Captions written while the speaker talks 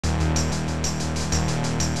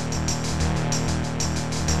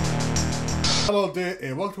Hello there,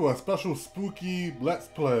 and welcome to a special spooky Let's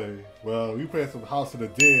Play. Well, we playing some House of the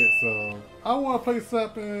Dead, so I want to play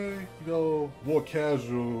something, more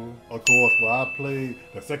casual, of course, but I played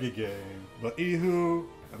the second game. But anywho,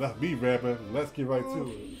 that's me rapping, let's get right to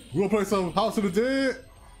it. We want to play some House of the Dead?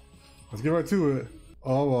 Let's get right to it.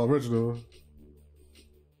 Oh, original.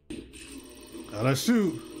 Now let's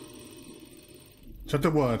shoot.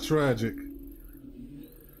 Chapter 1, Tragic.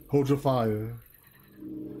 Hold your fire.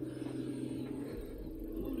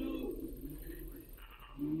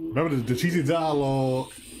 Remember the cheesy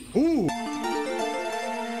dialogue. Ooh!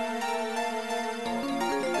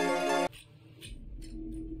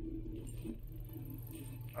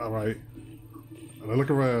 Alright. Now look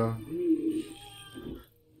around.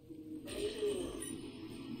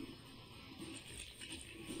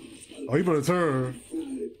 Oh, you better turn.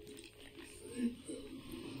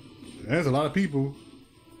 There's a lot of people.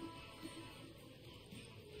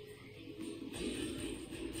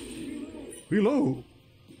 Reload.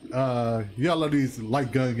 Yeah, I love these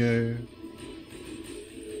light gun games.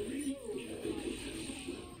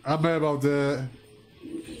 I'm mad about that.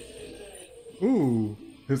 Ooh,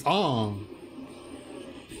 his arm.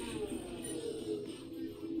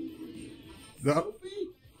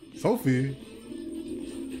 Sophie.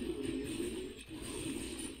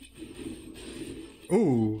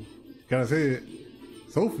 Ooh, got his head.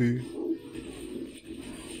 Sophie.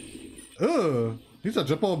 He tried to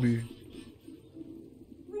jump on me.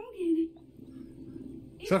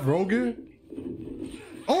 Seth Rogen?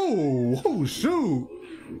 Oh, shoot!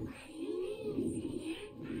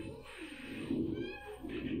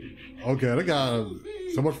 Okay, they got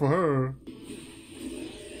so much for her.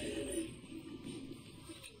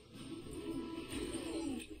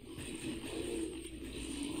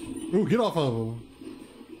 Ooh, get off of him.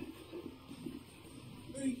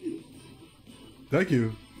 Thank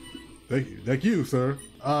you. Thank you, sir.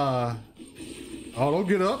 Oh, don't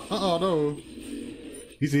get up. No.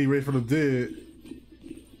 He's ready for the dead.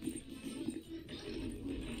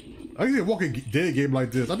 I can get a Walking Dead game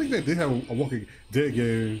like this. I think they did have a Walking Dead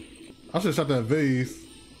game. I should have shot that vase.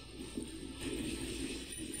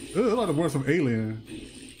 Ugh, I like the word from Alien.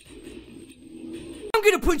 I'm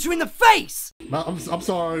gonna punch you in the face! Nah, I'm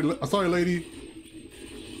sorry. I'm sorry, lady.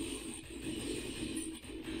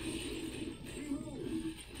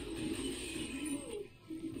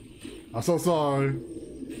 I'm so sorry.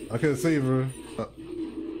 I couldn't save her.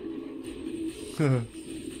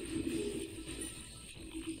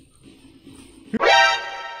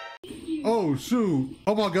 Oh shoot!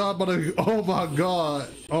 Oh my god! Oh my god!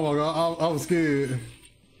 Oh my god! I was scared.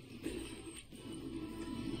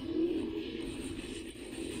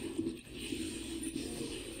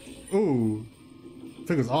 Ooh!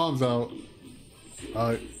 Took his arms out. All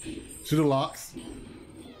right, shoot the locks.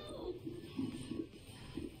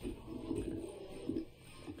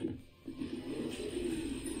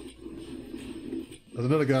 There's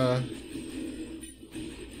another guy.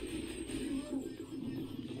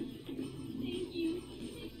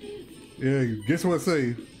 Yeah, guess what's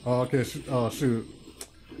safe? Oh, okay. Oh, shoot.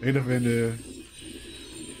 Ain't nothing in there.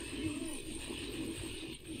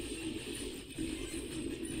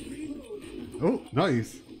 Oh,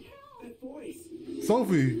 nice.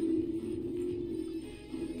 Sophie.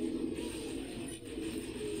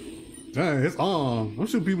 Dang, his arm. I'm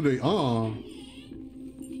shooting people with their arm.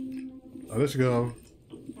 Oh, let's go.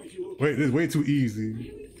 Wait, this is way too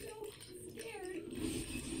easy.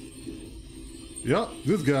 Yup,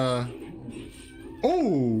 this guy.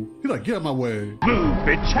 Oh, he's like, get out of my way. Move,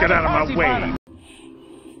 bitch, get out of my way.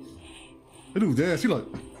 That dude's ass, he like.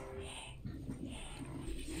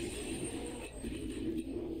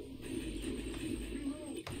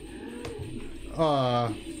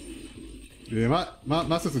 Yeah,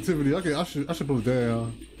 my sensitivity. Okay, I should put it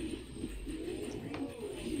down.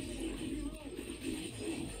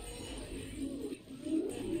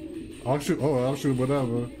 I'll shoot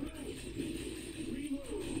whatever.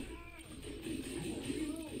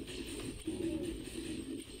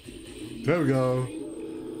 There we go.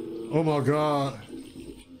 Oh my god.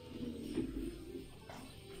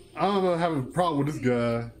 I'm having a problem with this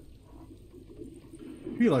guy.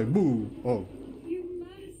 He like move. Oh. You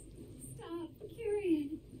must stop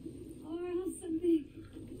Curien, or else something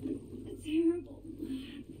terrible.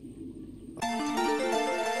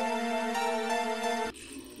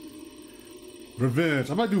 Revenge.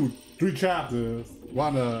 I might do 3 chapters.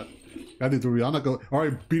 Why not? I did 3. I'm not gonna. I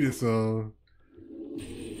already beat it, so.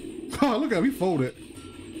 Oh, look at me folded.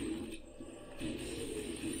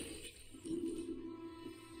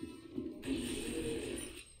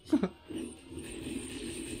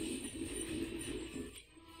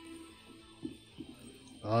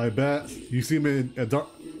 Like bats. You see them in dark.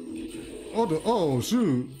 Oh,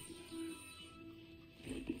 shoot.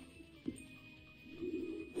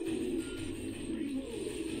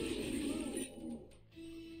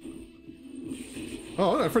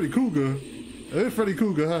 Oh, that's Freddy Krueger. It's Freddy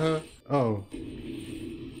Krueger, haha. Oh.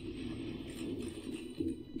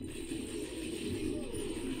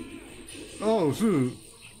 Oh, shoot.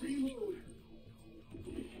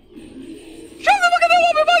 Show the fucking door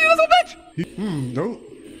open, you little bitch! Nope.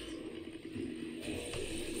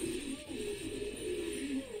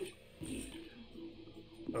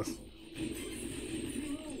 That's...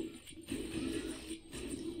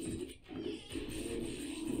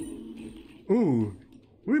 Ooh,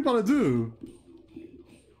 what are we about to do?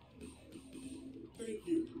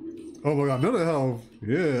 Oh my god, another health.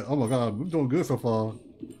 Yeah, oh my god, we're doing good so far.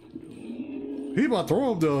 He about to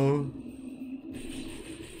throw him though.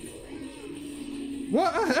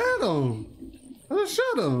 What? I had him. I just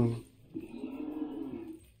shot him.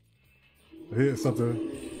 I hit something.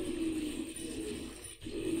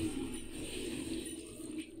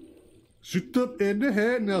 Shoot up in the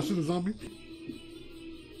head, now shoot a zombie.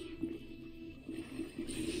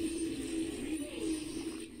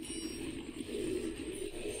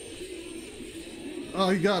 Oh,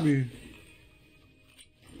 he got me.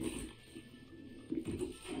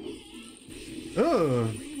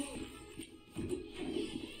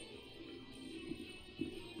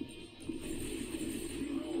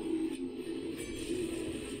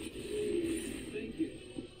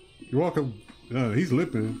 You're welcome. He's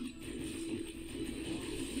lipping.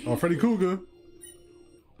 Oh, Freddy Krueger.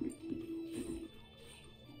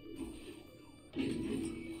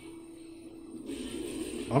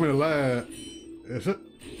 I'm in a lab.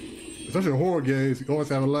 Especially in horror games, you always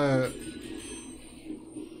have a lab.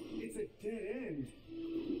 It's a dead end.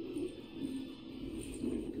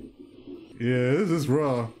 Yeah, this is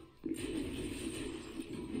raw.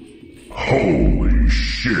 Holy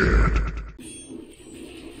shit.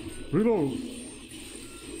 Reload.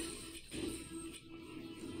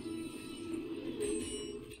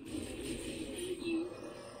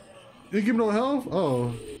 You give me no health?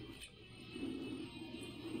 Oh.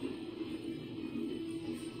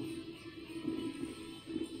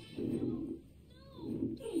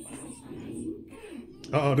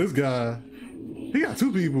 Uh oh, this guy. He got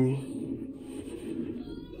two people.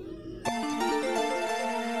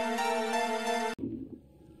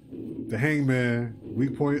 The hangman.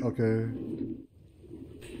 Weak point, okay.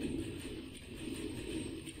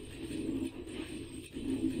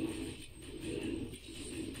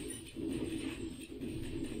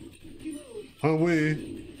 Wait.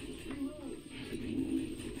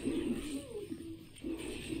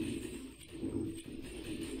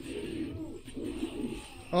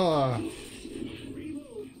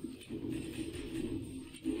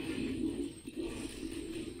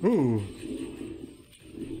 Ooh.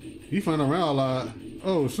 He flying around a lot.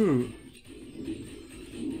 Oh, shoot.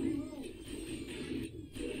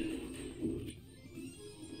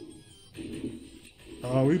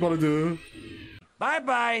 Oh, we about to do.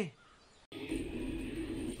 Bye-bye.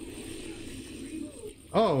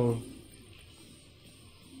 Oh.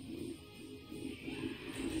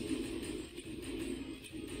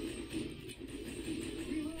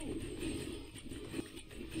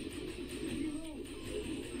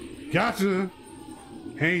 Gotcha.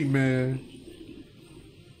 Hey, man.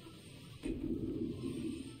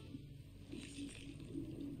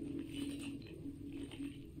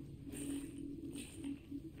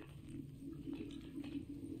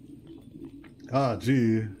 Ah,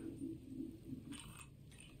 gee.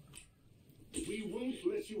 We won't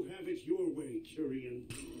let you have it your way, Curien.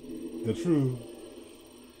 The truth.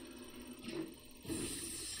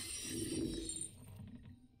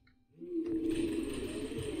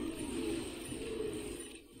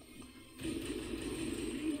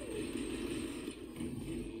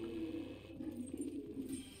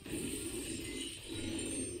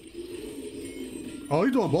 Oh,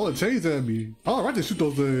 you doing ball and chains at me. Oh, I just shoot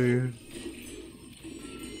those things.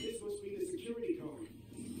 This must be the security card.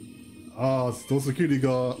 Oh, it's those security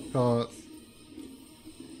cards.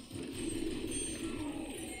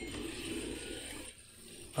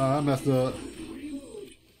 I messed up.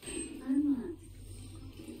 Unlocked.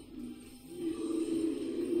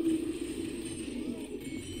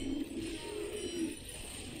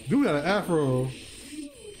 Dude got an afro.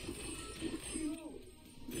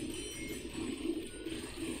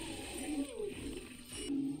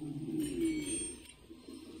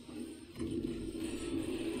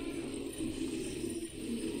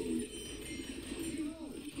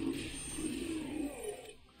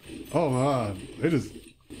 Oh my, they just...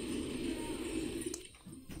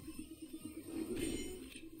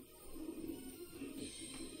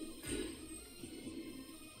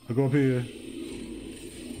 I'll go up here.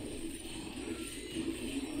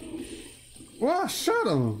 Well, I shot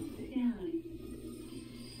him.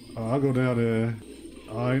 Oh, I'll go down there.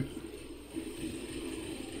 All right.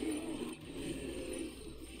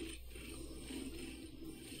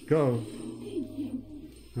 Go.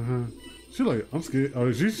 She like, I'm scared.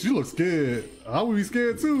 Oh, she looks scared. I would be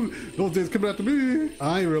scared too. Those days coming after me.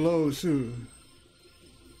 I ain't reload. Shoot.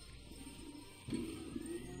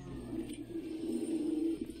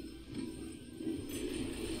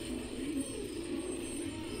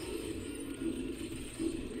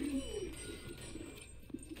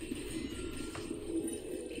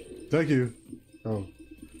 Thank you. Oh.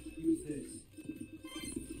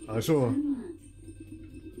 Sure.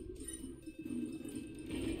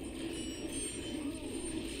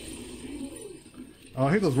 Oh,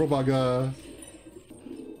 I hate those robot guys.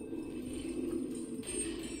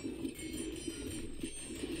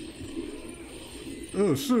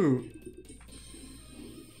 Oh, shoot.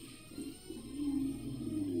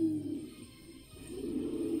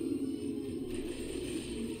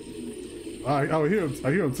 I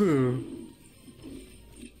hear him too.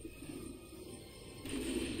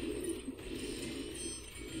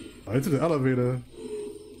 Into the elevator.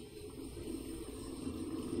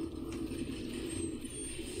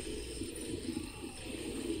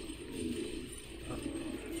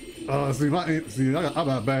 I'm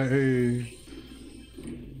not bad. Hey.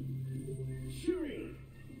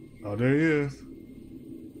 Oh, there he is.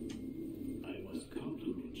 I must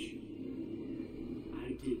compliment you. I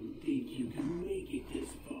didn't think you could make it this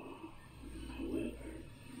far. However,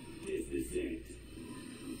 this is it.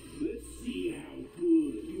 Let's see how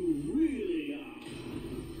good you really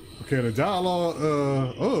are. Okay, the dialogue,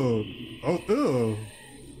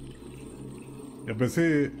 yeah, but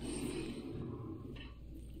see,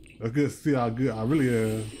 let's good see how good I really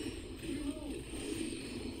am.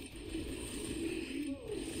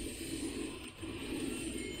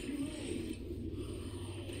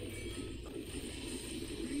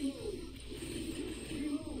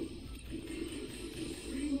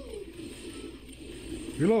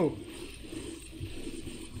 Reload.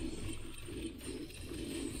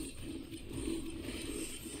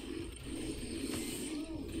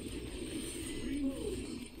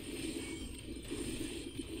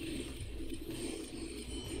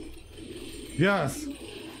 Yes,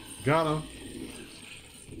 got him.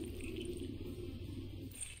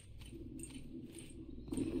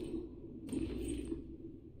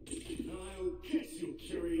 I'll get you,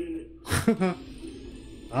 Curien.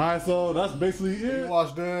 Alright, so that's basically it.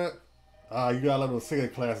 Watch that. You got a lot of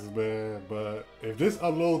Sega classes, man. But if this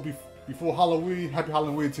uploads before Halloween, happy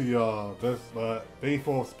Halloween to y'all. But thank you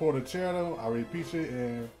for supporting the channel. I really appreciate it,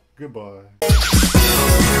 and goodbye.